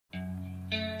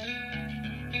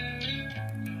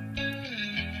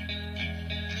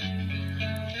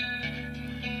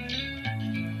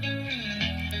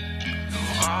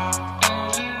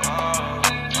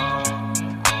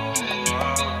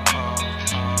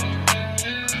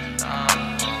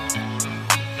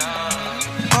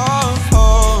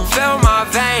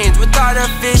with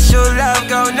artificial love,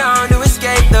 go numb to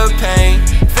escape the pain.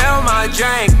 Fill my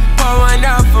drink, pour one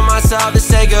up for myself to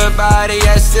say goodbye to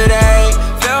yesterday.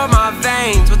 Fill my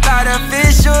veins with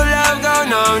artificial love, go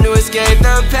numb to escape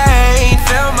the pain.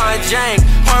 Fill my drink,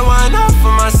 pour one up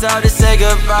for myself to say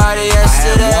goodbye to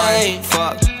yesterday. I had one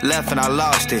fuck left and I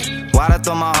lost it. Why'd I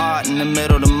throw my heart in the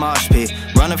middle of the mosh pit?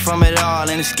 Running from it all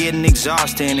and it's getting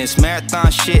exhausting. It's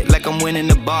marathon shit like I'm winning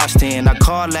to Boston. I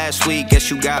called last week,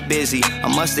 guess you got busy. I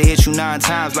must've hit you 9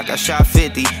 times like I shot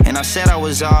 50. And I said I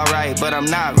was alright, but I'm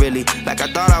not really. Like I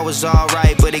thought I was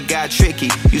alright, but it got tricky.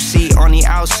 You see, on the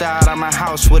outside, I'm a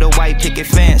house with a white picket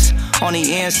fence. On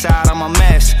the inside, I'm a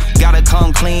mess. Gotta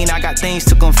come clean, I got things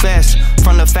to confess.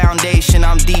 From the foundation,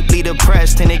 I'm deeply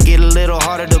depressed. And it get a little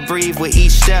harder to breathe with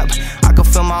each step. I can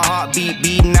feel my heartbeat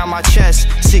beating out my chest.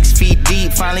 6 feet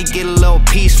deep, finally get a little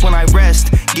peace when I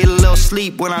rest. Get a little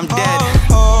sleep when I'm dead.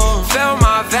 Fill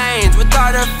my veins with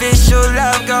artificial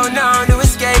love, go numb to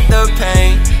escape the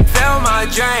pain. Fill my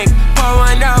drink, pour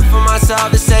one up for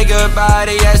myself to say goodbye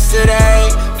to yesterday.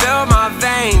 Fill my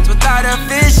veins with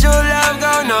artificial love,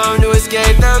 go numb to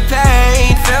escape the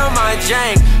pain. Fill my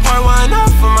drink, pour one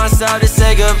up for myself to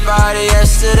say goodbye to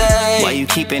yesterday. Why you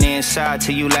keep it inside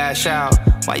till you lash out?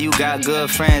 Why you got good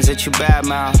friends that you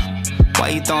badmouth? Why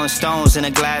you throwing stones in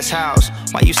a glass house?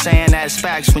 Why you saying that's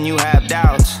facts when you have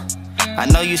doubts? I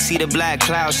know you see the black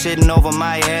cloud sitting over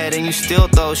my head and you still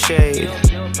throw shade.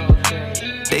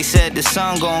 They said the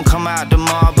sun gon' come out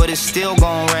tomorrow, but it's still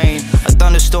gon' rain. A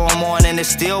thunderstorm on and it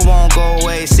still won't go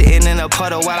away. Sitting in a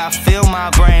puddle while I fill my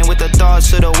brain with the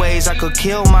thoughts of the ways I could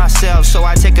kill myself. So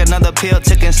I take another pill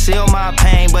to conceal my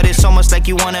pain. But it's almost like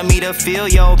you wanted me to feel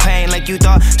your pain. Like you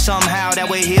thought somehow that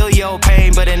would heal your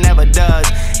pain, but it never does.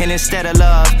 And instead of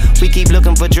love, we keep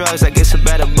looking for drugs like it's a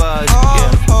better buzz.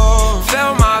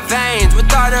 Fill my veins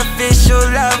with artificial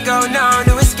love, go numb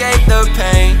to escape the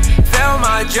pain. Fill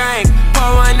my drink,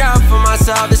 pour one up for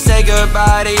myself to say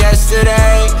goodbye to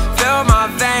yesterday. Fill my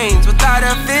veins with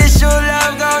artificial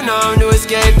love, go numb to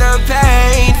escape the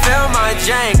pain. Fill my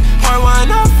drink, pour one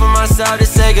up for myself to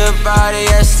say goodbye to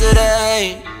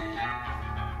yesterday.